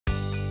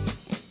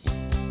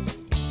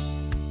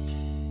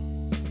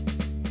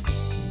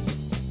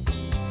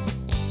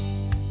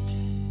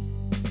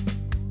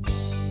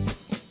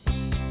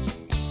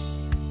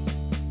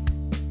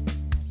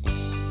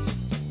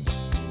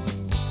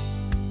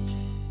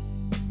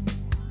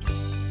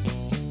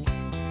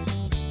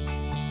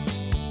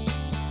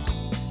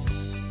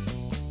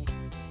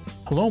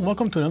Hello and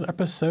welcome to another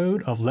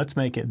episode of Let's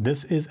Make It.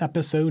 This is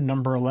episode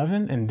number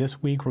 11, and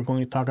this week we're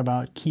going to talk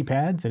about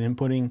keypads and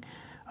inputting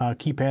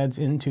keypads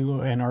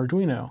into an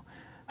Arduino.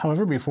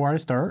 However, before I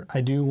start, I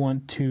do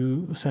want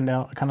to send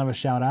out kind of a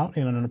shout out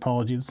and an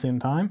apology at the same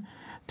time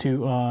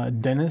to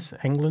Dennis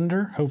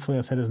Englander. Hopefully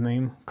I said his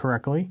name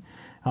correctly.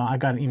 I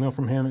got an email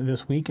from him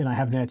this week and I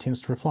haven't had a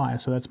chance to reply,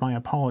 so that's my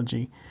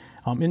apology.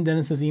 In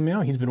Dennis's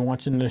email, he's been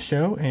watching the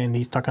show and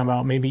he's talking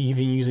about maybe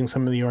even using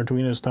some of the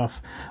Arduino stuff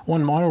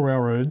on model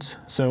railroads.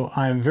 So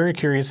I'm very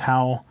curious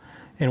how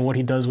and what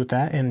he does with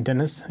that. And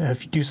Dennis,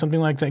 if you do something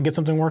like that, get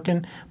something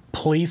working,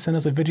 please send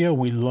us a video.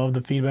 We love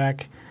the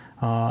feedback.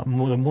 The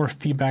more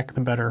feedback,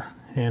 the better.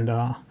 And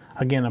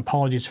again,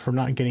 apologies for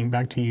not getting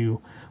back to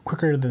you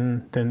quicker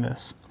than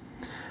this.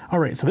 All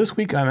right, so this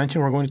week I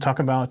mentioned we're going to talk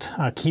about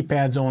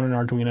keypads on an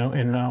Arduino.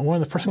 And one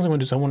of the first things I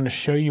want to do is I wanted to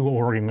show you what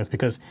we're working with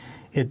because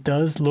it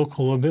does look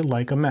a little bit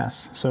like a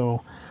mess.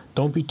 So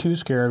don't be too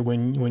scared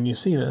when you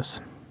see this.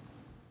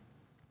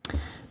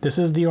 This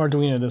is the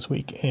Arduino this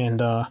week.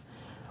 And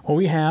what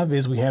we have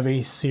is we have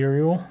a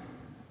serial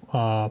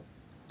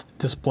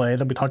display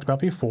that we talked about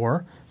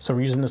before. So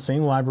we're using the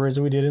same libraries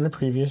that we did in the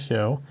previous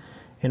show.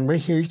 And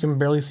right here you can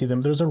barely see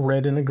them. There's a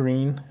red and a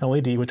green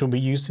LED, which will be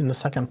used in the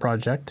second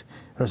project,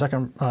 or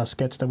second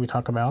sketch that we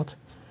talk about.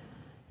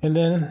 And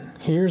then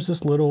here's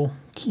this little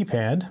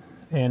keypad,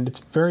 and it's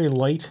very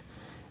light.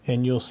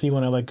 And you'll see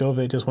when I let go of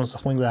it, it just wants to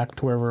fling back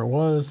to wherever it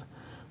was.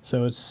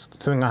 So it's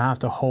something I have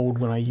to hold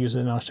when I use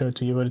it, and I'll show it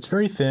to you. But it's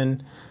very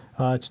thin.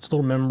 It's just a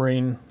little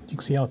membrane. You can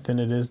see how thin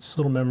it is. It's a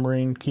little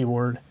membrane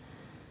keyboard.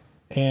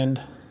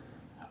 And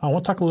I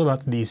want to talk a little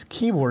about these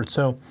keyboards.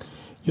 So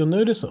you'll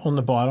notice on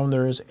the bottom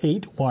there is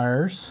 8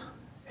 wires,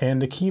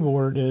 and the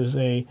keyboard is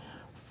a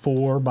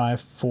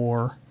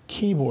 4x4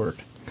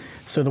 keyboard.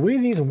 So the way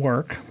these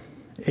work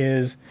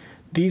is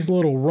these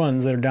little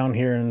runs that are down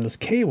here in this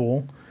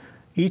cable,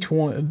 each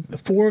one,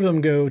 4 of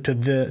them go to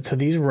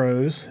these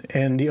rows,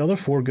 and the other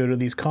 4 go to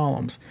these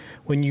columns.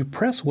 When you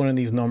press one of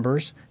these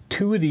numbers,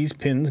 2 of these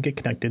pins get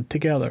connected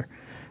together.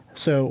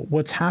 So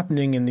what's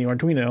happening in the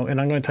Arduino,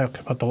 and I'm going to talk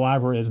about the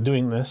library that's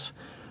doing this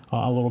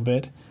a little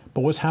bit,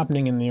 but what's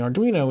happening in the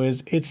Arduino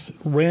is it's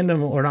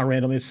random, or not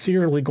random, it's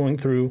serially going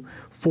through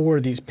 4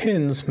 of these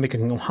pins,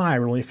 making them high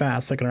really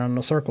fast, like around in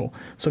a circle.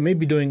 So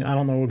maybe doing, I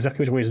don't know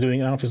exactly which way it's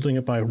doing it. I don't know if it's doing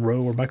it by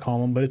row or by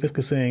column, but it's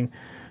basically saying,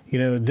 you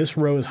know, this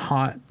row is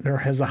hot, or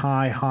has a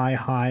high, high,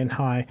 high, and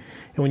high.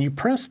 And when you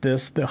press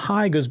this, the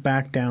high goes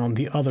back down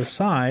the other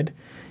side,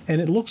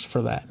 and it looks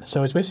for that.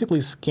 So it's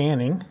basically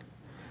scanning,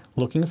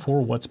 looking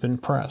for what's been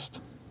pressed.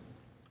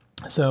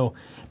 So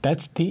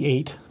that's the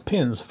 8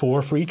 pins,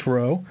 4 for each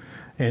row,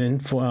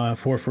 and 4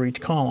 for each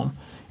column.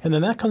 And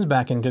then that comes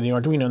back into the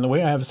Arduino. And the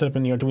way I have it set up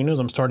in the Arduino is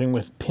I'm starting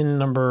with pin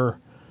number,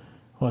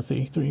 let's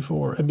see, 3,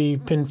 4, it'd be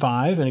pin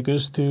 5, and it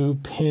goes to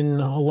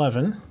pin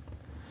 11.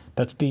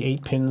 That's the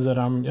 8 pins that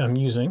I'm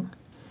using.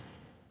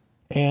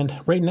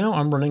 And right now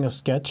I'm running a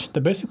sketch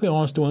that basically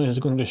all it's doing is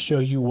going to show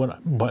you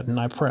what button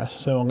I press.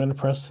 So I'm going to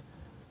press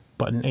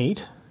button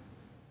 8.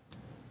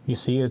 You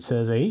see it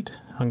says 8.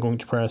 I'm going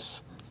to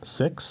press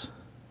 6.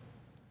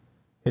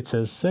 It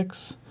says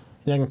 6.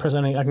 And I can press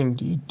any, I can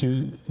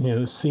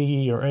do,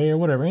 C or A or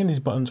whatever. Any of these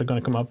buttons are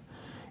going to come up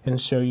and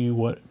show you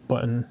what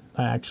button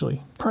I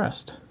actually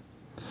pressed.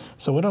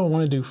 So what I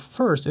want to do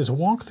first is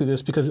walk through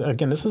this because,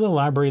 again, this is a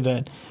library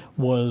that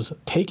was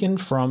taken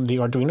from the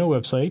Arduino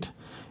website.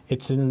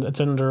 It's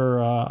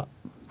under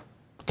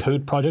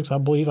code projects, I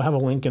believe. I have a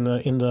link in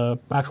the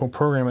actual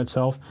program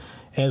itself,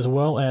 as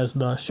well as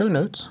the show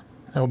notes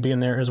that will be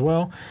in there as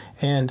well.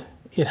 And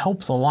it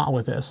helps a lot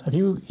with this. If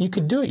you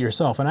could do it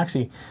yourself, and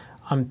actually,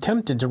 I'm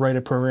tempted to write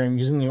a program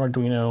using the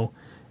Arduino,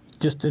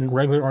 just in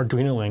regular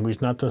Arduino language,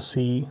 not the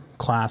C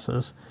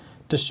classes,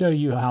 to show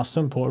you how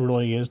simple it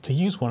really is to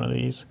use one of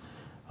these.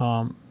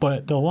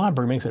 But the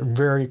library makes it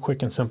very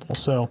quick and simple.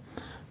 So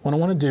what I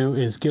want to do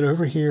is get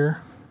over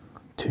here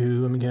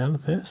to, let me get out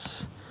of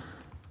this,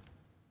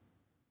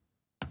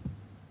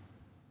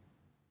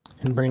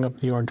 and bring up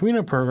the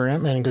Arduino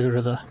program and go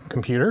to the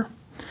computer.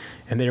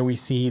 And there we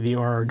see the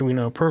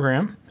Arduino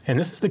program. And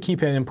this is the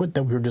keypad input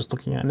that we were just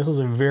looking at. And this is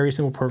a very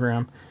simple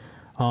program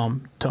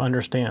to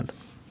understand.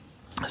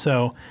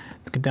 So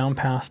let's get down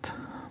past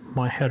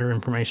my header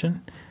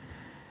information.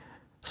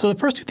 So the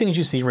first 2 things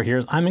you see right here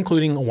is I'm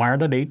including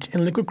wire.h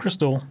and liquid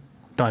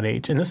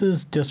crystal.h, and this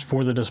is just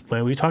for the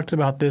display. We talked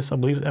about this, I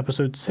believe, it's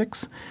episode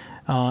 6,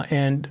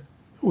 and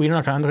I'm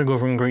not going to go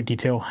over in great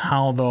detail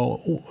how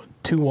the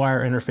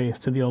 2-wire interface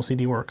to the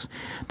LCD works.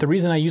 The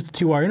reason I used the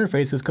 2-wire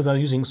interface is because I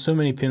was using so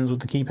many pins with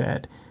the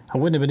keypad. I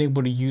wouldn't have been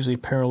able to use a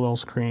parallel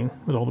screen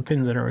with all the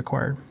pins that are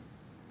required.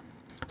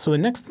 So the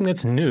next thing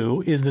that's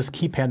new is this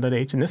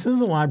keypad.h, and this is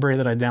the library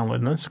that I downloaded.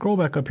 And let's scroll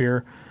back up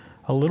here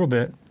a little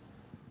bit.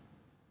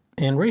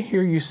 And right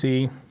here you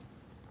see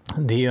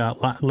the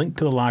link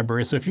to the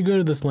library. So if you go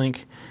to this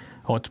link,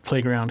 it's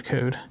playground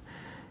code.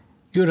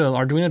 You go to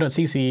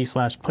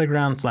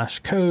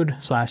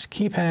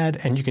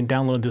arduino.cc/playground/code/keypad, and you can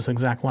download this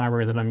exact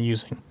library that I'm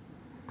using.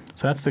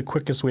 So that's the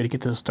quickest way to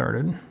get this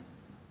started.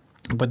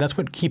 but that's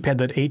what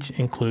keypad.h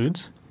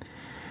includes.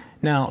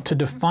 Now, to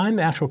define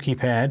the actual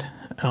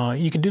keypad,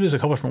 you could do this a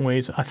couple different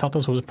ways. I thought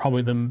this was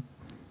probably the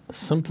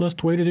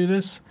simplest way to do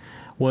this,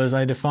 was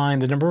I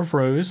defined the number of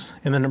rows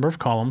and the number of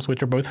columns,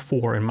 which are both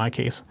 4 in my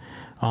case.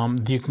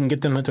 You can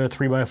get them into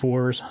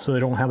 3x4s, so they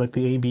don't have like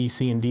the A, B,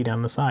 C, and D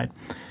down the side.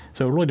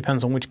 So it really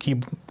depends on which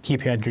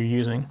keypad you're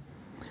using.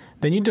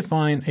 Then you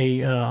define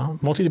a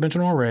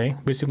multi-dimensional array.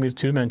 Basically, it's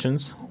 2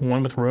 dimensions,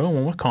 one with row and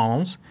one with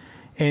columns.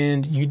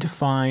 And you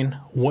define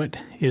what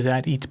is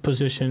at each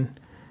position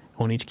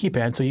on each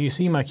keypad. So you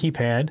see my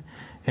keypad,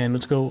 and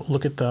let's go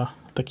look at the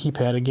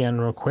keypad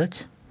again real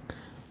quick.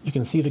 You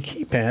can see the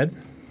keypad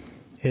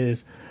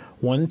is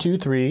 1, 2,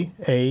 3,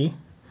 A,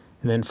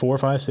 and then 4,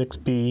 5, 6,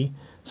 B,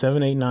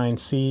 7, 8, 9,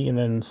 C, and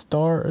then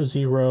star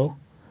 0,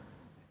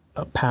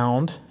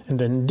 pound, and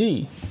then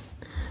D.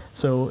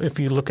 So if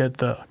you look at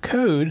the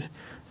code,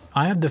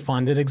 I have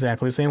defined it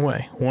exactly the same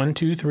way. 1,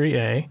 2, 3,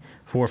 A,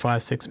 4,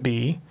 5, 6,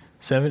 B,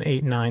 7,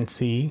 8, 9,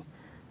 C,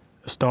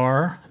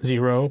 star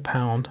 0,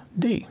 pound,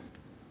 D.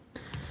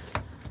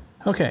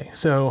 Okay,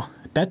 so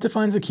that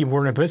defines the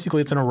keyboard, and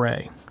basically it's an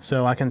array.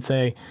 So I can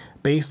say,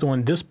 based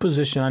on this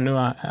position, I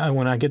know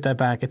when I get that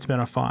back, it's been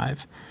a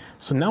 5.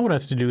 So now what I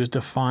have to do is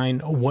define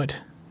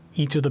what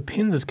each of the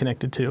pins is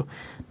connected to.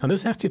 Now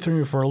this actually threw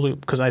me for a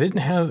loop, because I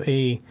didn't have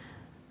a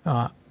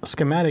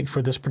schematic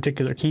for this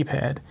particular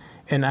keypad,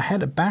 and I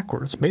had it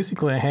backwards.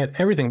 Basically, I had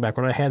everything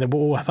backward. I had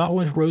what I thought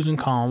was rows and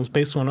columns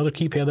based on another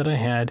keypad that I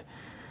had,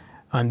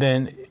 and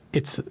then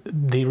it's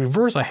the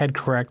reverse I had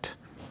correct,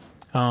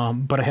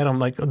 but I had them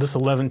like this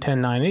 11,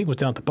 10, 9, 8 was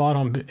down at the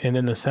bottom, and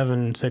then the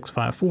 7, 6,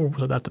 5, 4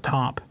 was at the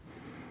top.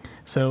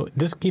 So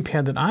this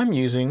keypad that I'm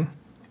using,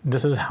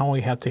 this is how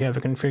we have to have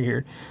it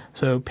configured.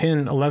 So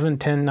pin 11,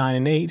 10, 9,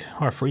 and 8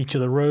 are for each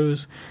of the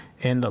rows,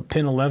 and the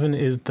pin 11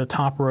 is the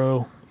top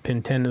row,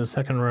 pin 10 is the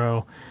second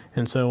row,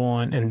 and so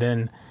on. And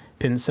then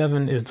pin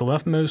 7 is the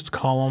leftmost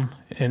column,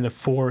 and the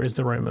 4 is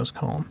the rightmost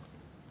column.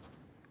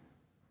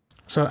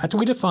 So after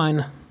we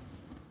define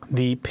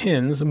the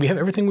pins, we have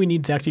everything we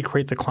need to actually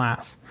create the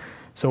class.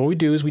 So what we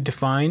do is we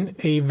define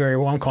a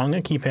variable. I'm calling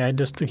it keypad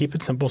just to keep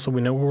it simple so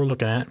we know what we're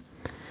looking at.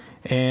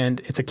 And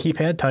it's a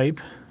keypad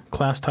type,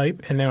 class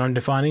type, and then I'm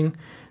defining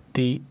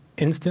the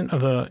instant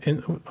of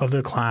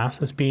the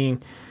class as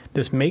being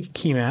this make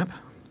key map,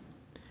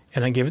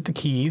 and I give it the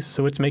keys,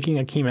 so it's making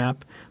a key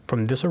map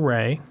from this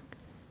array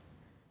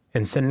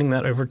and sending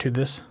that over to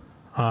this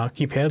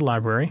keypad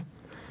library.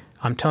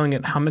 I'm telling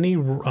it how many,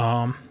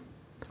 or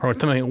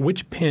telling it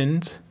which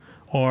pins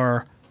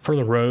are for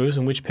the rows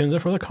and which pins are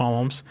for the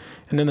columns,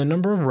 and then the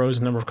number of rows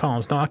and number of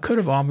columns. Now I could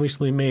have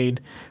obviously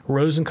made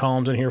rows and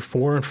columns in here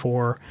 4 and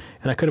 4,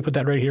 and I could have put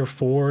that right here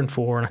 4 and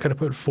 4, and I could have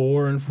put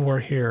 4 and 4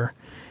 here.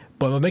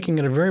 But by making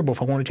it a variable,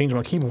 if I want to change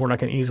my keyboard, I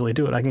can easily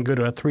do it. I can go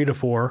to a 3 to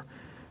 4.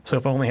 So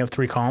if I only have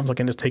 3 columns, I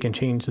can just take and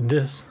change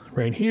this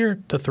right here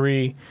to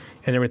 3,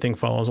 and everything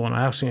follows on.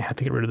 I actually have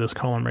to get rid of this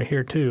column right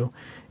here too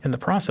in the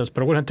process,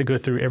 but I wouldn't have to go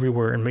through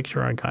everywhere and make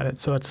sure I got it.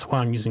 So that's why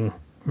I'm using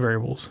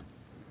variables.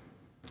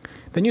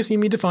 Then you see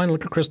me define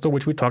liquid crystal,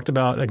 which we talked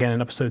about again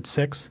in episode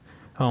 6.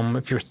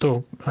 If you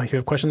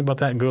have questions about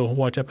that, go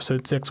watch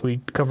episode 6. We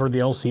covered the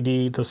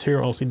LCD, the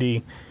serial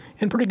LCD,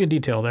 in pretty good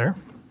detail there.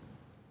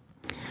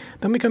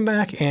 Then we come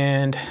back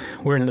and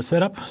we're in the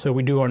setup. So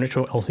we do our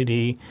initial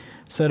LCD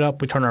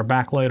setup. We turn our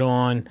backlight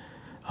on.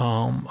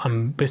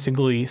 I'm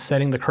basically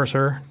setting the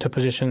cursor to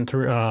position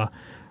through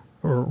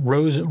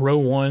row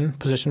 1,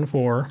 position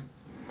 4,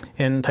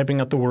 and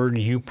typing out the word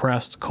 "you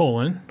pressed:",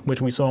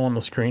 which we saw on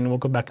the screen. We'll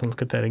go back and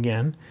look at that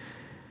again.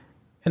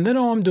 And then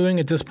all I'm doing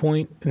at this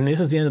point, and this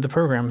is the end of the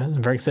program, as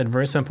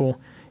very simple,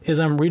 is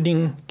I'm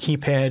reading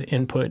keypad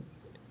input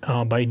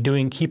by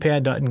doing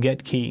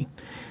keypad.getKey.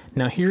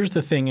 Now here's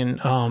the thing,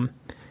 and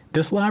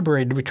this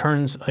library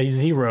returns a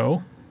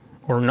 0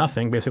 or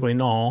nothing, basically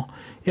null,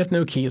 if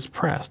no key is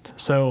pressed.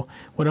 So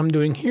what I'm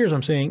doing here is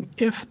I'm saying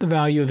if the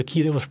value of the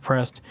key that was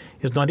pressed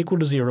is not equal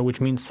to 0,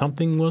 which means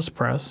something was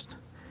pressed,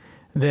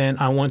 then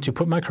I want to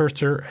put my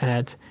cursor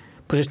at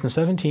position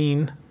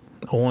 17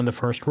 on the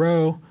first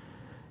row,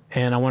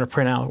 and I want to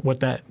print out what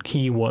that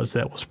key was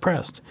that was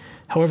pressed.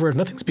 However, if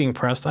nothing's being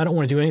pressed, I don't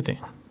want to do anything,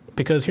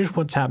 because here's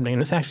what's happening,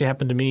 and this actually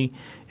happened to me,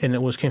 and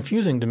it was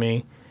confusing to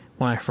me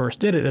when I first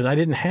did it, is I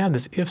didn't have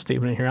this if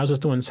statement in here. I was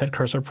just doing set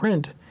cursor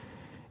print,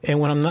 and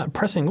when I'm not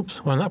pressing,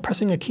 when I'm not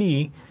pressing a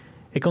key,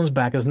 it comes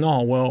back as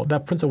null. Well,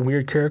 that prints a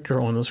weird character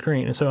on the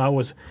screen, and so I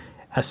was,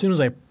 as soon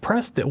as I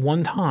pressed it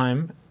one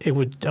time, I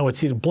would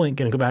see it blink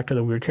and go back to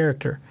the weird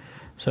character.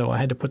 So I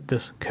had to put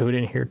this code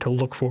in here to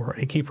look for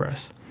a key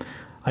press.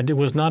 I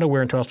was not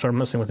aware until I started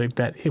messing with it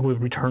that it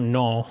would return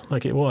null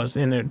like it was.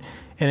 And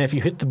if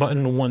you hit the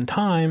button one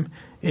time,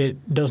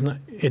 it does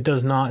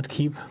not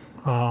keep.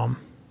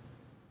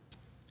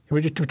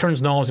 It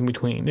returns nulls in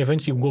between.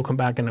 Eventually, we'll come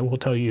back and it will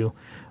tell you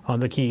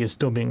the key is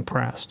still being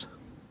pressed.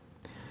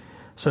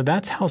 So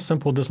that's how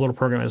simple this little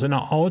program is. And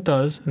now all it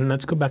does, and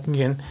let's go back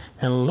again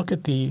and look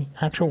at the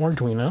actual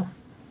Arduino.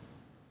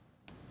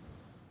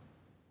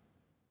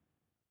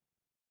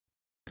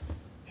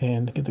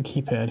 And get the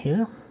keypad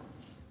here.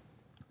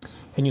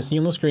 And you see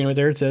on the screen right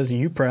there, it says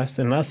you pressed,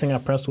 and the last thing I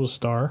pressed was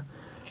star.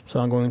 So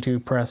I'm going to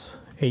press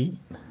 8.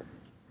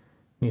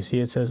 You see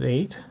it says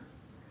 8,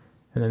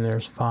 and then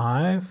there's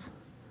 5,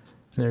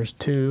 and there's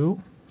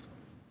 2.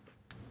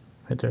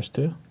 Right there's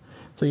 2.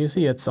 So you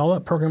see, it's all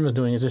that program is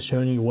doing is just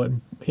showing you what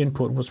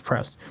input was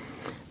pressed.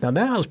 Now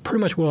that was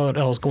pretty much what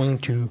I was going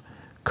to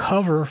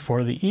cover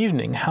for the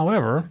evening.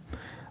 However,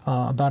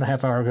 about a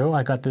half hour ago,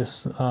 I got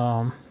this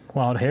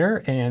wild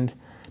hair and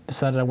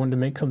decided I wanted to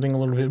make something a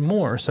little bit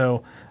more.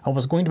 So I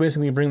was going to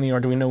basically bring the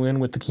Arduino in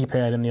with the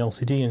keypad and the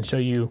LCD and show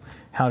you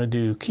how to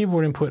do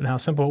keyboard input and how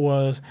simple it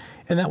was.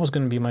 And that was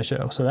going to be my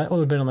show. So that would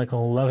have been like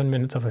 11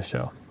 minutes of a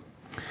show.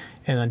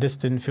 And I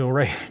just didn't feel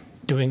right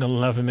doing an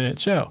 11-minute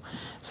show.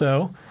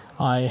 So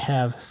I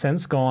have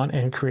since gone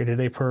and created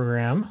a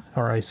program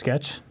or a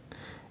sketch,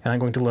 and I'm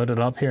going to load it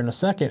up here in a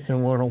second,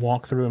 and we're going to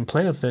walk through and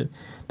play with it.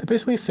 That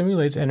basically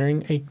simulates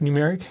entering a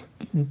numeric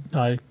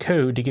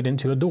code to get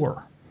into a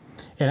door.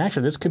 And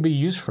actually, this could be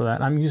used for that.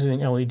 I'm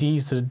using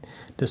LEDs to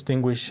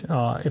distinguish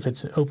if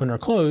it's open or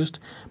closed,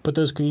 but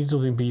those could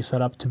easily be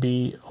set up to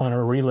be on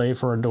a relay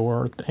for a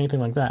door, or anything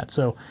like that.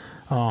 So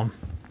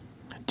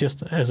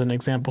just as an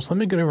example, so let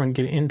me go over and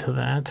get into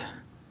that.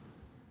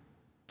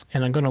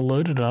 And I'm going to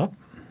load it up.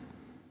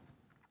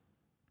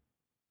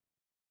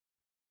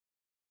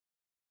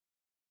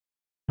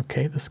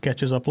 Okay, the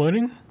sketch is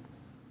uploading.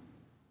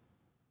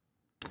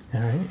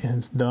 All right, and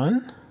it's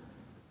done.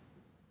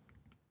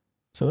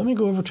 So let me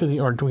go over to the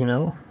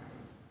Arduino.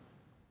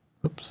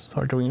 Oops,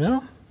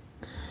 Arduino.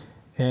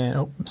 And,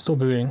 oh, still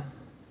booting.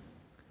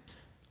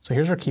 So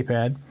here's our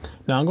keypad.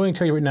 Now I'm going to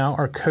tell you right now,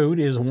 our code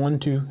is 1,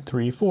 2,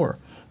 3, 4.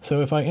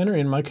 So if I enter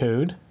in my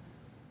code,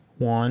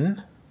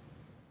 1,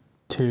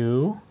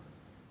 2,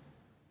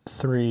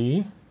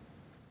 3,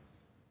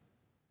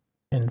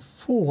 and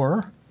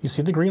 4, you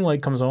see the green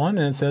light comes on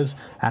and it says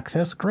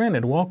access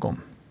granted,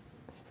 welcome.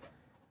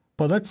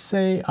 But let's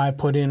say I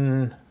put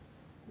in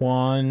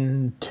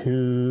 1,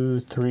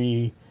 2,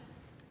 3,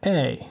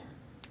 A.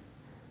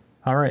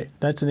 All right,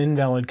 that's an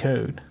invalid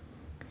code.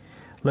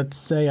 Let's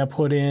say I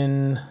put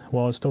in,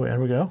 well, it's still, there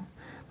we go.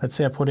 Let's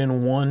say I put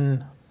in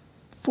 1,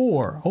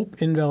 4. Oh,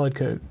 invalid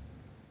code.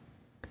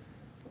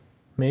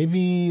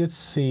 Maybe, let's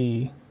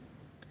see.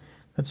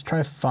 Let's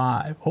try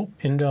 5. Oh,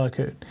 invalid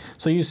code.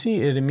 So you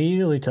see it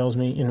immediately tells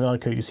me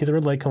invalid code. You see the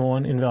red light come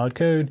on, invalid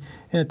code,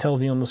 and it tells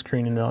me on the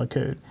screen invalid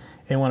code.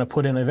 And when I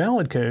put in a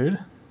valid code,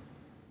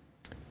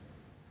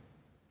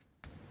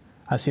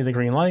 I see the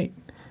green light,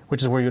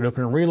 which is where you'd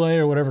open a relay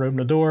or whatever to open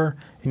a door,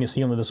 and you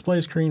see on the display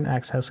screen,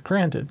 access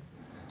granted.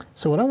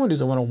 So what I want to do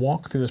is I want to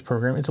walk through this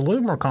program. It's a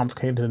little more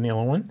complicated than the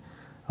other one,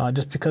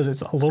 just because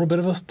it's a little bit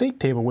of a state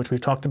table, which we've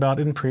talked about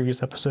in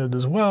previous episodes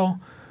as well,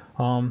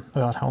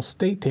 about how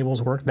state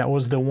tables work. That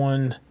was the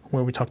one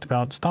where we talked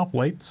about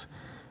stoplights.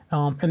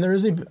 And there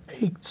is a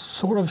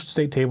sort of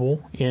state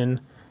table in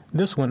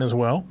this one as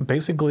well.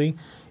 Basically,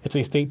 it's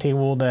a state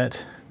table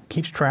that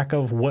keeps track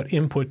of what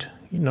input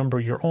number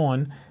you're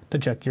on to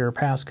check your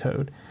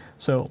passcode.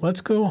 So let's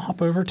go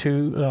hop over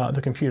to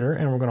the computer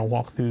and we're going to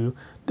walk through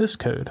this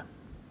code.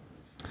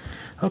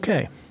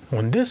 Okay,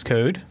 on this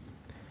code,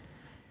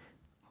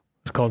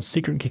 it's called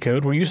secret key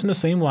code. We're using the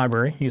same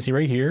library. You see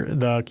right here,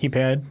 the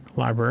keypad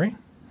library.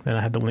 And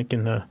I had the link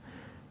in the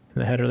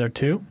header there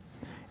too.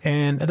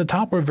 And at the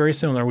top, we're very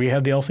similar. We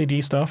have the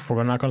LCD stuff.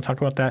 We're not going to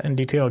talk about that in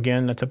detail.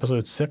 Again, that's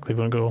episode 6. If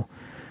you want to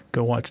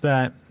go watch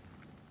that.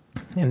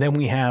 And then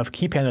we have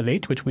keypad at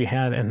 8, which we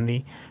had in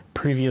the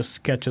previous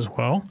sketch as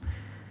well.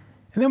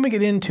 And then we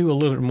get into a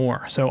little bit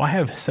more. So I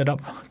have set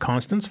up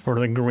constants for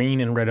the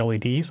green and red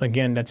LEDs.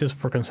 Again, that's just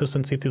for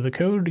consistency through the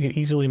code. You can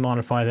easily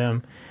modify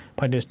them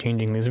by just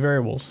changing these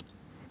variables,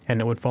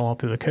 and it would follow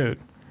through the code.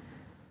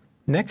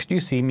 Next, you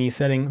see me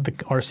setting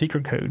our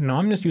secret code. Now,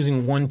 I'm just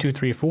using 1, 2,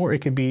 3, 4. It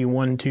could be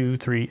 1, 2,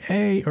 3,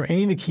 A, or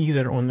any of the keys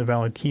that are on the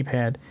valid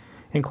keypad,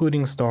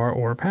 including star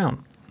or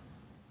pound.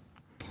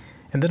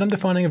 And then I'm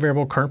defining a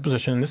variable current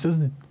position. This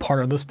is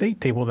part of the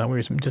state table that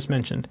we just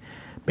mentioned.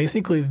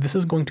 Basically, this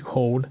is going to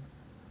hold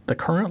the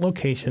current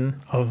location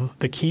of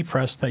the key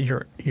press that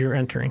you're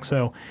entering.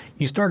 So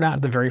you start out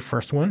at the very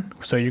first one.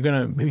 So you're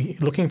going to be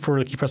looking for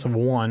the key press of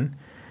 1.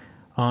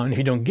 And if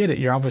you don't get it,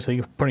 you're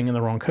obviously putting in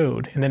the wrong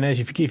code. And then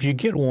if you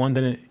get 1,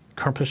 then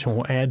current position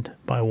will add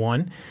by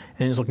 1,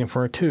 and it's looking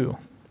for a 2.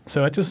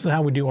 So that's just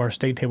how we do our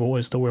state table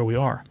as to where we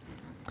are.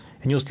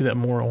 And you'll see that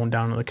more on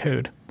down in the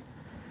code.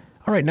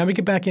 All right, now we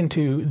get back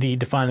into the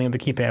defining of the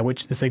keypad,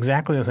 which is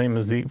exactly the same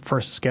as the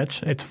first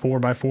sketch. It's 4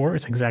 by 4.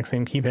 It's the exact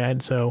same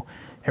keypad. So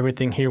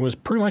everything here was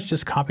pretty much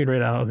just copied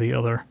right out of the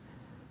other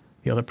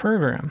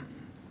program.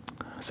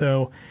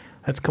 So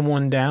let's come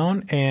on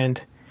down,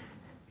 and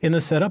in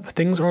the setup,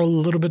 things are a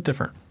little bit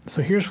different.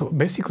 So here's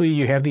basically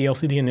you have the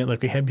LCD in it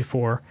like we had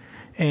before,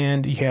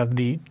 and you have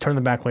the turn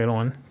the backlight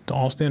on, the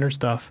all standard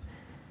stuff.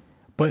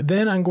 But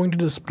then I'm going to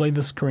display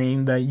the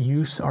screen that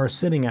you are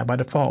sitting at by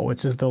default,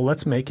 which is the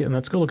let's make it, and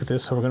let's go look at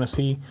this. So we're going to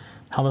see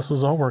how this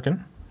is all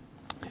working.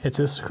 It's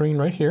this screen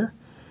right here.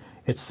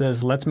 It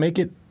says let's make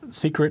it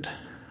secret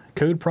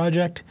code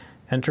project,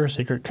 enter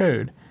secret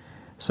code.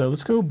 So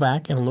let's go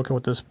back and look at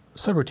what this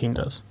subroutine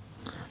does.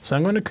 So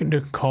I'm going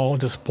to call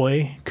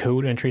display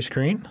code entry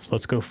screen. So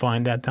let's go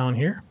find that down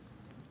here.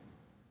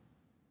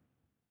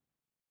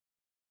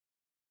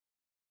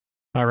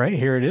 All right,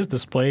 here it is,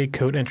 display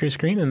code entry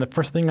screen. And the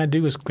first thing I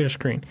do is clear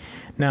screen.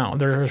 Now,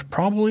 there's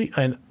probably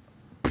a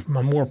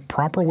more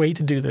proper way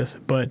to do this,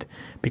 but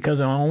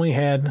because I only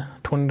had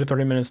 20 to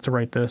 30 minutes to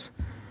write this,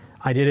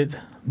 I did it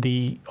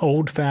the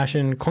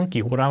old-fashioned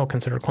clunky, what I would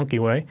consider clunky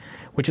way,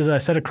 which is I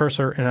set a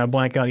cursor and I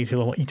blank out each of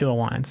the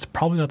lines. It's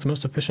probably not the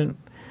most efficient,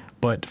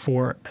 but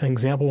for an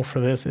example for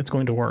this, it's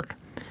going to work.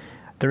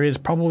 There is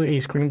probably a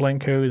screen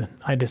blank code.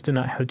 I just did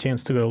not have a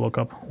chance to go look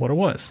up what it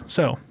was.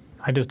 So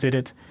I just did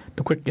it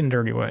the quick and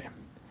dirty way.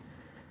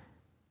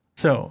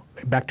 So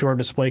back to our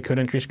display code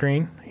entry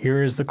screen.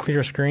 Here is the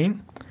clear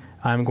screen.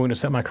 I'm going to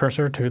set my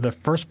cursor to the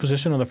first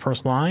position of the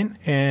first line,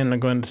 and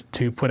I'm going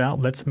to put out,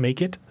 let's make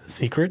it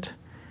secret.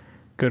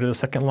 Go to the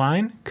second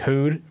line,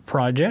 code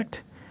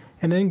project,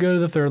 and then go to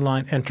the third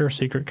line, enter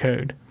secret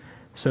code.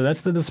 So that's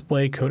the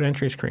display code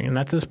entry screen, and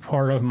that's just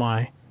part of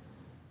my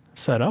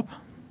setup.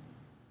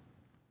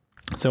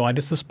 So I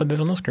just displayed it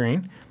on the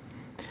screen.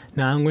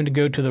 Now I'm going to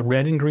go to the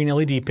red and green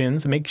LED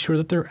pins, make sure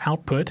that they're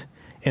output,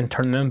 and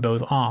turn them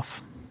both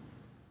off.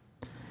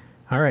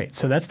 All right,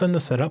 so that's done the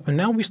setup, and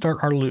now we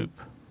start our loop.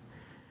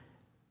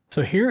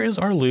 So here is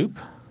our loop,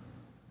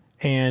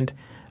 and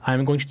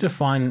I'm going to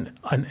define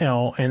an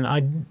L,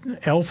 and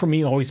L for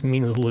me always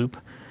means loop,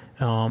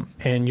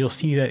 and you'll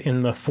see that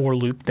in the for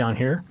loop down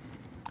here,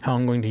 how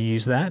I'm going to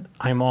use that.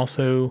 I'm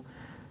also,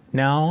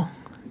 now,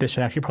 this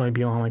should actually probably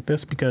be on like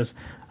this, because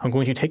I'm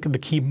going to take the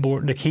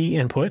key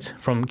input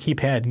from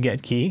keypad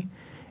get key,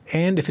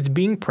 and if it's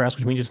being pressed,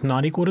 which means it's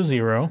not equal to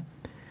 0,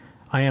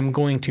 I am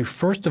going to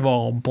first of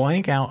all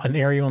blank out an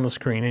area on the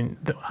screen, and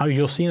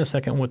you'll see in a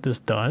second what this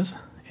does,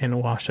 and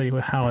I'll show you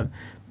how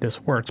this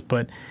works.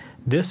 But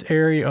this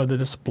area of the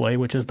display,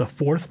 which is the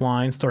fourth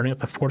line starting at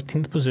the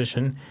 14th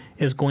position,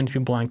 is going to be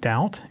blanked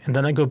out, and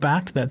then I go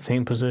back to that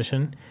same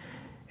position.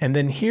 And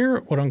then here,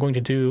 what I'm going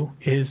to do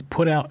is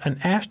put out an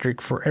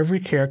asterisk for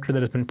every character that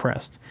has been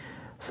pressed.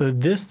 So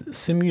this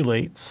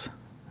simulates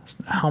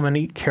how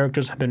many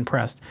characters have been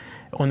pressed.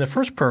 On the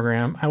first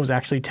program, I was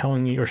actually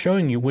telling you or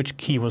showing you which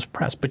key was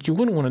pressed, but you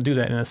wouldn't want to do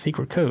that in a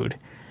secret code.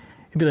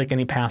 It'd be like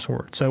any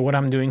password. So what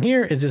I'm doing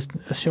here is just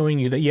showing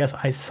you that, yes,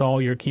 I saw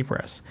your key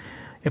press.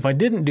 If I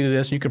didn't do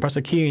this, you could press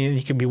a key and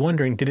you could be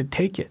wondering, did it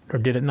take it or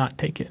did it not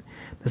take it?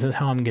 This is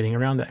how I'm getting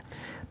around that.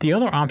 The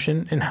other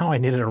option, and how I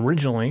did it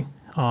originally,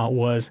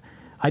 was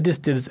I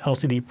just did this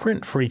LCD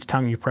print for each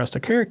time you pressed a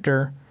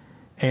character,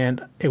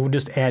 and it would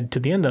just add to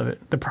the end of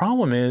it. The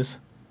problem is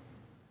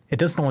it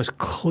doesn't always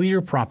clear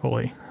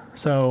properly.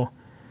 So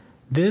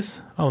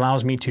this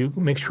allows me to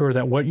make sure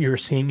that what you're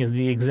seeing is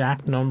the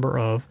exact number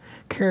of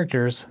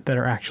characters that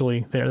are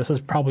actually there. This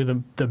is probably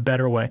the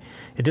better way.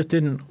 It just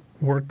didn't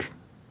work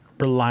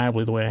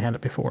reliably the way I had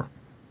it before.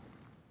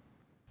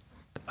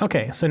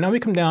 Okay, so now we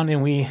come down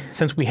and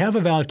since we have a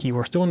valid key,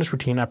 we're still in this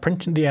routine. I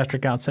printed the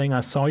asterisk out saying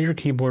I saw your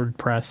keyboard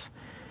press.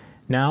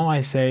 Now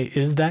I say,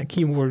 is that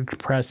keyboard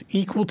press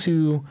equal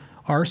to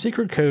our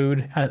secret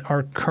code at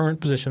our current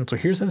position? So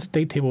here's that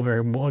state table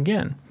variable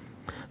again.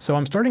 So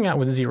I'm starting out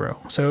with 0.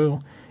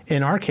 So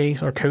in our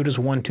case, our code is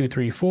 1, 2,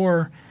 3,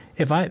 4.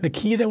 If the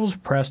key that was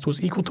pressed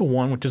was equal to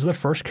 1, which is the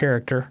first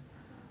character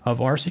of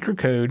our secret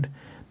code,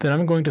 then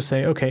I'm going to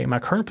say, okay, my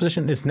current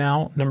position is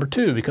now number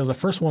 2 because the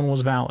first one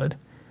was valid.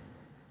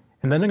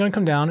 And then I'm going to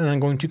come down and I'm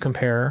going to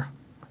compare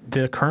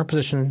the current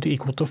position to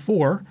equal to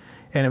 4.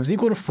 And if it's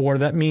equal to 4,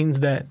 that means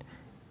that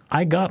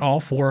I got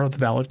all 4 of the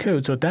valid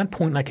code. So at that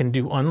point, I can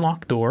do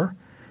unlock door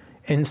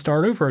and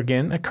start over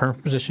again at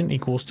current position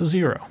equals to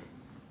 0.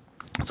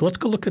 So let's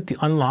go look at the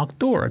unlock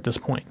door at this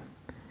point.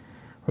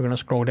 We're going to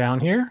scroll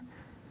down here,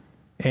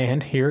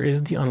 and here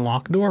is the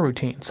unlock door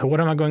routine. So what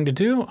am I going to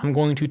do? I'm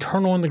going to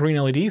turn on the green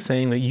LED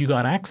saying that you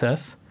got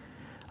access.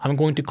 I'm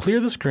going to clear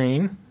the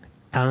screen.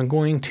 I'm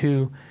going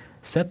to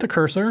set the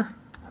cursor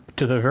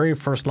to the very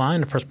first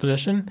line, the first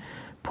position,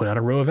 put out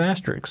a row of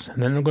asterisks.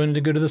 And then I'm going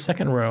to go to the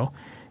second row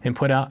and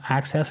put out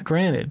access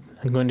granted.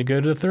 I'm going to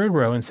go to the third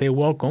row and say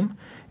welcome.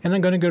 And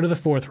I'm going to go to the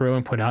fourth row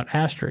and put out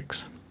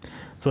asterisks.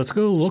 So let's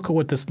go look at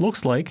what this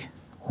looks like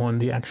on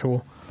the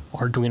actual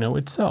Arduino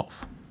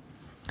itself.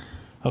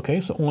 Okay,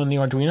 so on the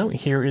Arduino,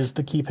 here is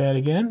the keypad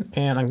again,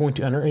 and I'm going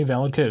to enter a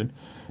valid code.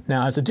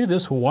 Now, as I do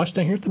this, we'll watch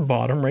down here at the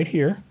bottom right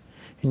here,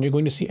 and you're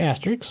going to see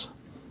asterisks.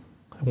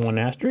 1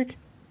 asterisk,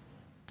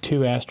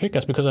 2 asterisk,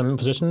 that's because I'm in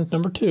position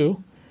number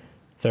 2.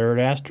 Third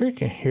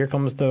asterisk, and here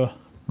comes the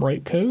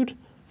right code,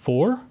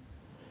 4.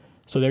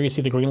 So there you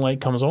see the green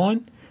light comes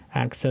on,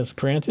 access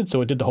granted,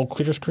 so it did the whole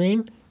clear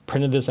screen,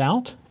 printed this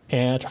out,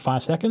 and after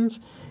 5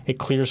 seconds, it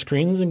clears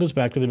screens and goes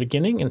back to the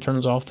beginning and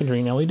turns off the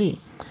green LED.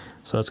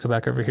 So let's go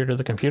back over here to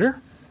the computer.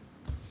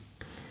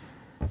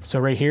 So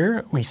right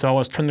here, we saw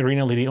us turn the green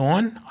LED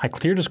on. I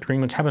cleared the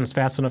screen, which happens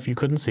fast enough you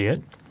couldn't see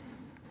it.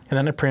 And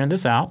then I printed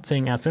this out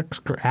saying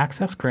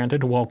access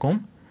granted,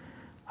 welcome.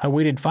 I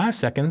waited 5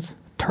 seconds,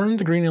 turned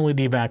the green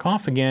LED back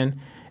off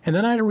again, And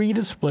then I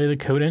redisplay the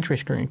code entry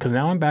screen because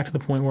now I'm back to the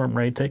point where I'm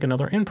ready to take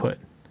another input.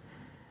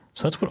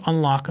 So that's what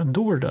unlock a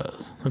door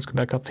does. Let's go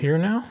back up to here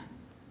now.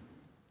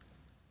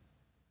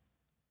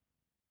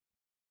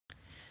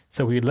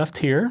 So we left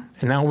here,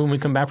 and now when we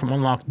come back from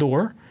unlock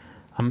door,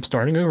 I'm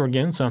starting over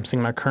again. So I'm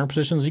seeing my current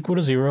position is equal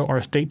to 0.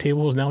 Our state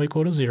table is now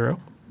equal to 0.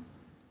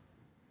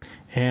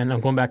 And I'm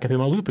going back through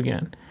my loop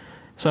again.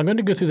 So I'm going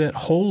to go through that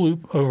whole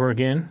loop over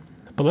again.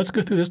 But let's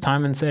go through this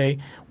time and say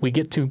we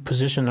get to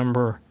position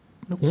number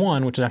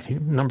 1, which is actually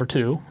number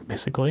 2,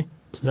 basically,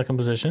 second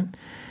position.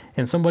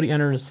 And somebody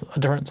enters a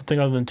different something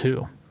other than 2.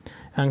 And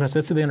I'm going to say,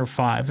 let's say they enter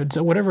 5. It's,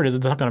 whatever it is,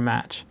 it's not going to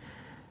match.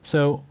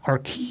 So our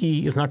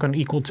key is not going to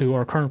equal to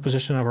our current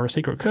position of our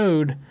secret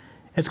code.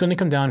 It's going to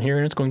come down here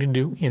and it's going to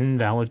do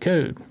invalid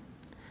code.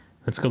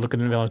 Let's go look at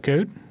invalid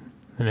code.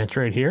 And it's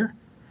right here.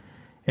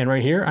 And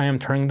right here, I am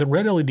turning the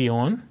red LED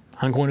on.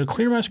 I'm going to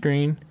clear my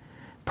screen,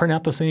 print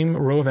out the same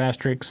row of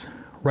asterisks,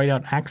 write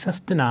out access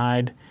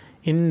denied,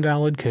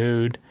 invalid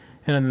code,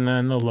 and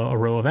then a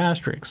row of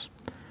asterisks.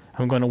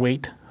 I'm going to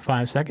wait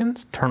 5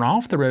 seconds, turn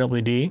off the red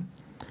LED,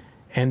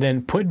 and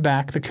then put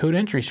back the code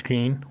entry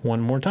screen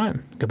one more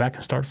time. Go back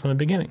and start from the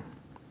beginning.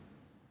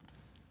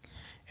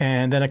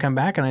 And then I come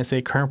back and I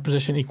say current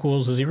position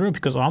equals 0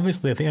 because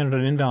obviously if they entered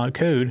an invalid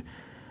code,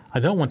 I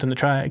don't want them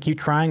to keep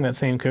trying that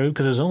same code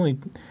because there's only,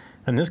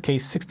 in this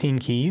case, 16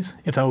 keys.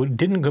 If I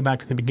didn't go back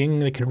to the beginning,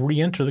 they could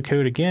re-enter the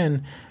code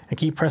again and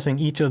keep pressing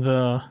each of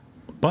the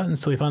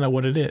buttons till they find out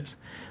what it is.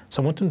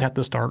 So I want them to have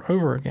to start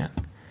over again.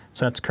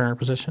 So that's current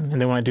position.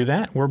 And then when I do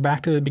that, we're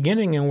back to the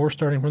beginning and we're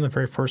starting from the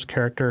very first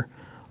character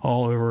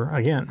all over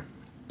again.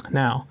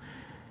 Now,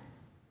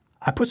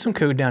 I put some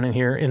code down in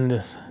here in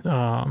this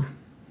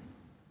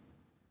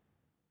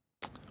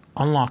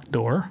unlock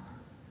door,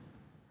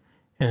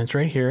 and it's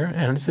right here,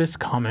 and it's this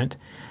comment.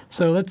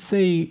 So let's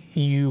say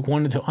you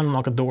wanted to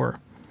unlock a door.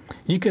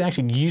 You could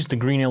actually use the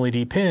green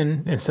LED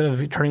pin instead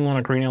of turning on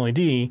a green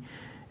LED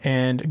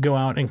and go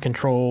out and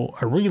control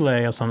a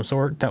relay of some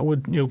sort that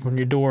would open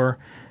your door.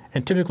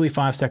 And typically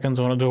 5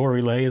 seconds on a door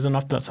relay is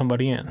enough to let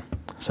somebody in.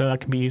 So that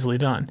can be easily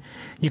done.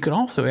 You could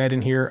also add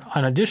in here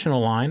an additional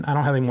line. I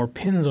don't have any more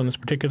pins on this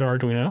particular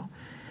Arduino,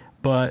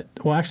 but,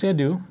 well, actually I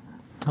do.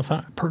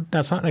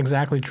 That's not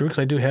exactly true because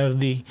I do have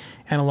the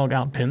analog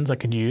out pins I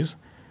could use.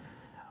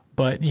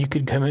 But you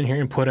could come in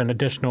here and put an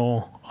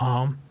additional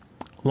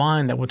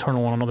line that would turn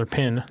on another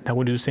pin that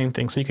would do the same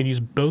thing. So you could use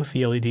both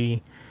the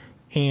LED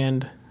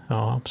and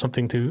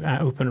something to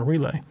open a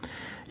relay.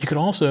 You could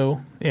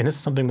also, and this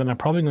is something that I'm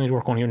probably going to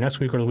work on here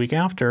next week or the week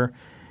after,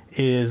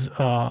 is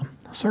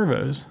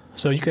servos.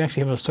 So you could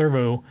actually have a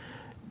servo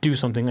do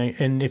something.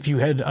 And if you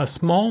had a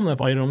small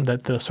enough item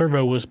that the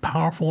servo was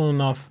powerful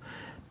enough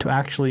to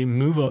actually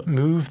move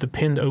the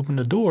pin to open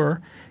the door,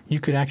 you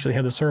could actually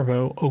have the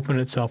servo open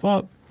itself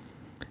up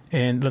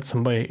and let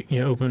somebody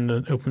open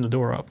the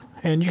door up.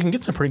 And you can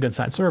get some pretty good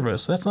sized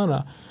servos. So that's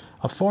not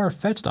a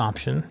far-fetched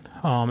option.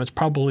 It's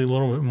probably a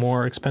little bit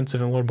more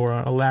expensive and a little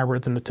more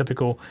elaborate than the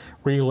typical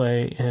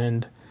relay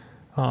and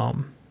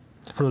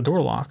for the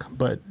door lock,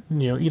 but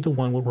either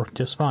one would work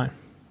just fine.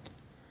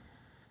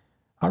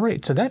 All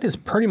right, so that is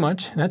pretty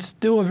much, that's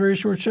still a very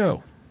short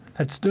show.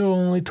 That's still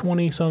only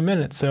 20-some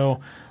minutes. So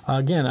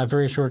again, a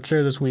very short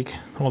show this week,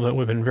 although it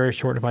would have been very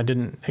short if I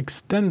didn't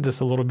extend this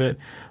a little bit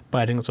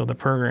by adding this other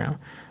program.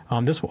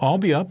 This will all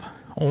be up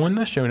on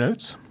the show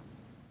notes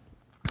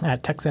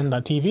at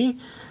techzen.tv,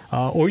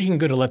 or you can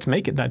go to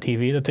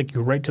letsmakeit.tv. That'll take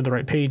you right to the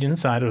right page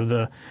inside of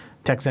the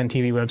TechZen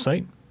TV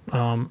website.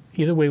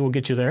 Either way will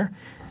get you there.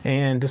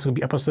 And this will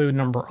be episode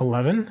number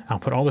 11. I'll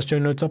put all the show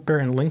notes up there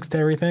and links to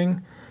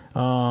everything.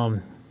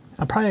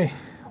 I probably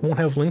won't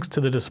have links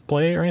to the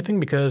display or anything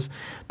because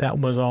that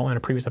was all in a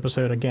previous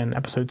episode. Again,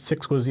 episode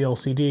 6 was the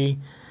LCD.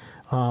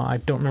 I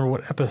don't remember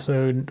what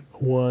episode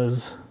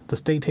was the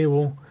state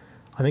table.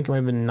 I think it might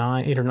have been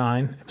 8 or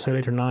 9, episode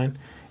 8 or 9.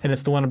 And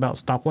it's the one about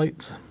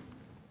stoplights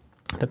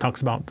that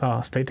talks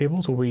about state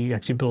tables where we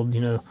actually build,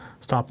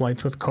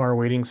 stoplights with car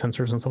waiting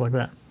sensors and stuff like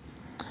that.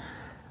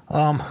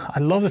 I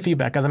love the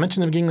feedback. As I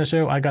mentioned at the beginning of the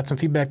show, I got some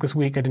feedback this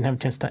week I didn't have a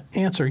chance to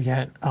answer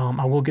yet.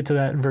 I will get to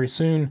that very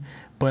soon.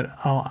 But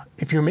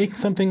if you're making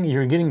something,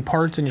 you're getting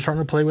parts and you're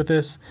starting to play with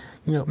this,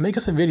 make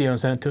us a video and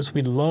send it to us.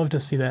 We'd love to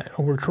see that.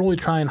 We're truly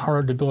trying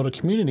hard to build a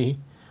community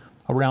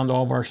around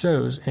all of our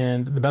shows.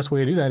 And the best way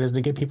to do that is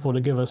to get people to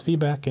give us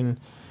feedback and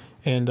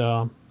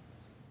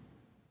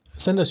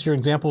send us your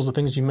examples of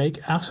things you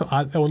make. Also,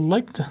 I would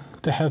like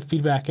to have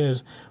feedback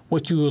as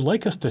what you would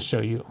like us to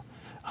show you.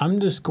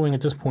 I'm just going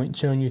at this point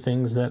showing you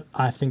things that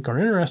I think are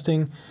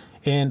interesting.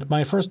 And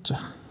my first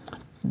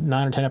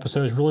 9 or 10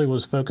 episodes really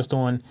was focused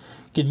on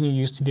getting you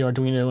used to the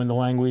Arduino and the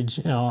language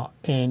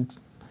and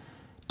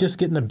just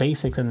getting the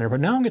basics in there. But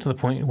now I'm getting to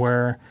the point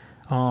where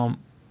I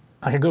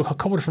could go a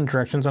couple different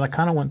directions, and I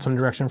kind of want some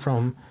direction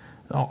from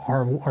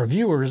our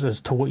viewers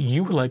as to what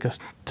you would like us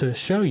to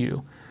show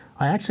you.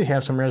 I actually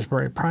have some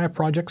Raspberry Pi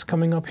projects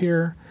coming up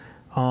here.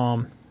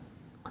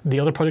 The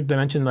other project I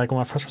mentioned, like on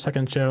my first or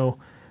second show,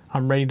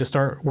 I'm ready to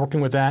start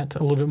working with that a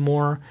little bit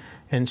more.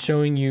 and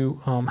showing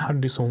you how to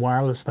do some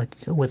wireless, like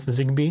with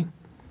Zigbee.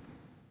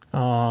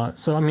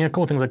 So, I mean, a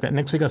couple of things like that.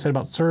 Next week I said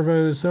about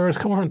servos. There's a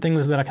couple different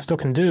things that I still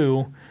can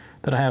do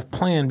that I have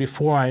planned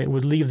before I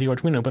would leave the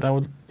Arduino, but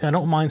I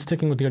don't mind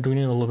sticking with the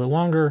Arduino a little bit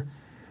longer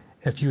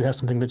if you have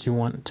something that you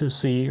want to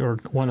see or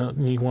you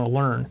want to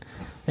learn.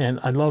 And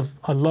I love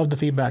the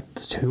feedback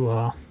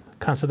to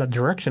kind of set that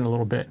direction a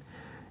little bit.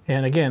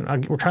 And again,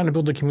 we're trying to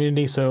build a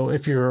community, so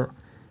if you're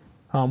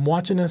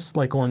watching us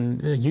like on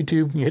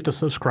YouTube, you hit the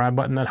subscribe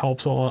button. That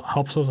helps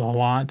us a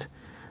lot.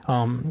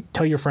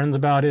 Tell your friends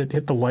about it.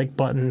 Hit the like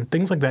button.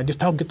 Things like that.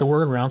 Just help get the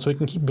word around so we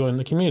can keep building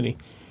the community.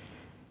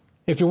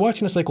 If you're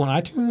watching us like on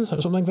iTunes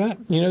or something like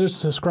that, there's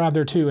subscribe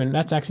there too, and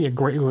that's actually a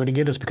great way to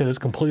get us because it's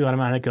completely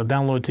automatic. It'll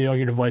download to all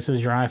your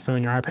devices, your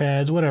iPhone, your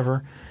iPads,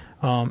 whatever,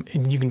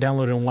 and you can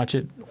download it and watch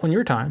it on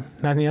your time.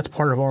 And I think that's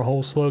part of our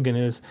whole slogan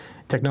is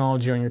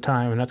technology on your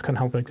time, and that's kind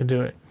of how we like to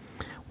do it.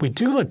 We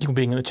do like people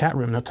being in the chat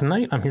room. Now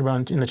tonight I'm here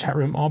in the chat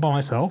room all by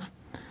myself,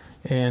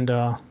 and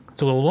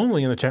it's a little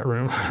lonely in the chat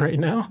room right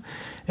now,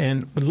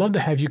 and we'd love to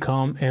have you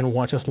come and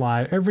watch us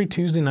live every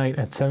Tuesday night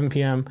at 7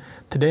 p.m.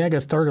 Today I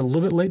got started a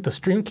little bit late. The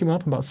stream came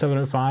up about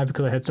 7:05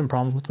 because I had some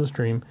problems with the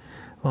stream,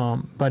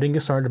 but I didn't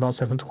get started about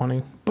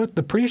 7:20. But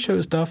the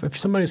pre-show stuff, if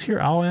somebody's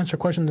here, I'll answer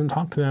questions and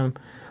talk to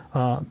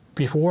them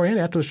before and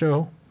after the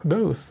show,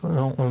 both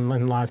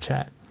in live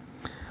chat.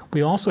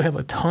 We also have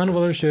a ton of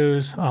other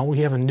shows. We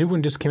have a new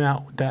one just came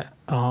out that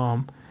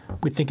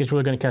we think is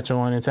really going to catch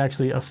on. It's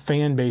actually a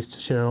fan-based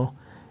show.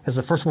 It's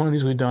the first one of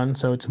these we've done,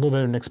 so it's a little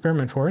bit of an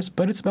experiment for us,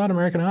 but it's about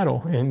American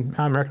Idol and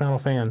American Idol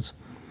fans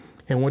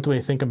and what do they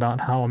think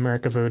about how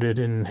America voted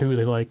and who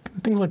they like,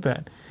 things like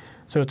that.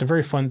 So it's a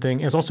very fun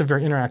thing. It's also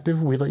very interactive.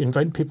 We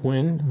invite people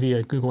in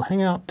via Google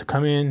Hangout to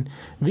come in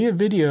via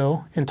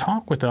video and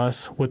talk with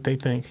us what they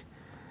think.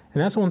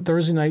 And that's on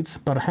Thursday nights,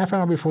 about a half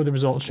hour before the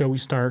results show we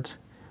start.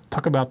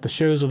 Talk about the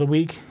shows of the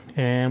week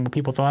and what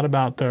people thought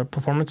about the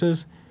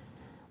performances.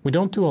 We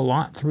don't do a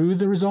lot through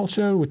the results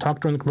show. We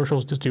talk during the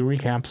commercials, just do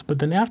recaps. But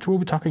then afterward,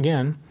 we talk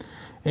again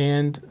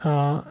and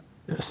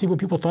see what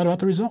people thought about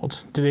the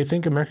results. Do they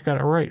think America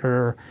got it right?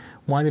 Or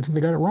why do they think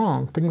they got it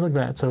wrong? Things like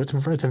that. So it's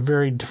a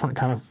very different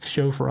kind of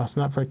show for us.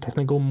 Not very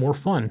technical, more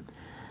fun.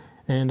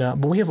 And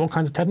but we have all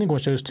kinds of technical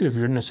shows, too. If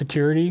you're into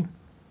security,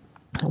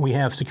 we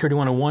have Security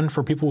 101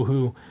 for people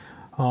who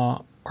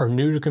are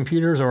new to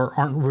computers or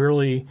aren't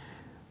really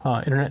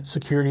internet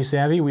security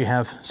savvy. We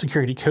have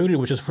Security Coded,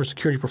 which is for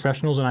security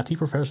professionals and IT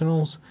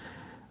professionals.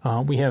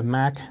 We have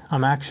a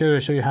Mac show to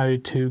show you how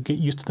to get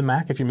used to the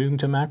Mac if you're moving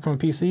to a Mac from a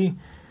PC.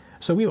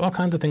 So we have all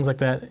kinds of things like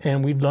that,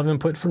 and we'd love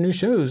input for new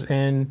shows.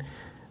 And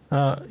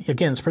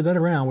again, spread that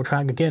around. We're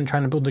trying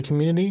to build a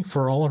community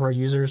for all of our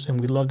users,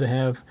 and we'd love to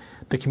have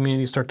the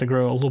community start to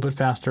grow a little bit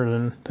faster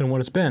than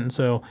what it's been.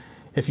 So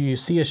if you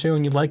see a show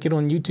and you like it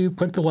on YouTube,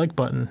 click the like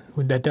button.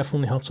 That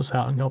definitely helps us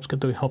out and help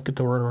get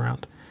the word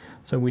around.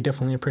 So we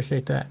definitely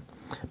appreciate that.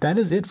 That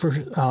is it for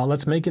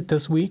Let's Make It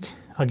this week.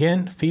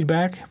 Again,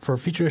 feedback for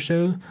future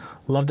shows.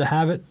 Love to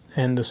have it,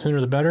 and the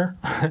sooner the better,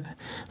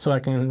 so I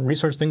can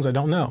research things I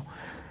don't know.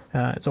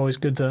 It's always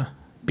good to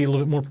be a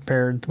little bit more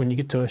prepared when you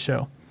get to a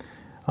show.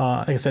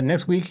 Like I said,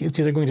 next week it's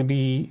either going to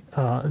be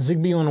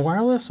Zigbee on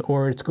wireless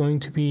or it's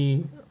going to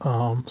be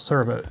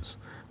servos.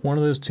 One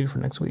of those two for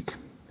next week.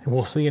 And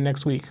we'll see you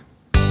next week.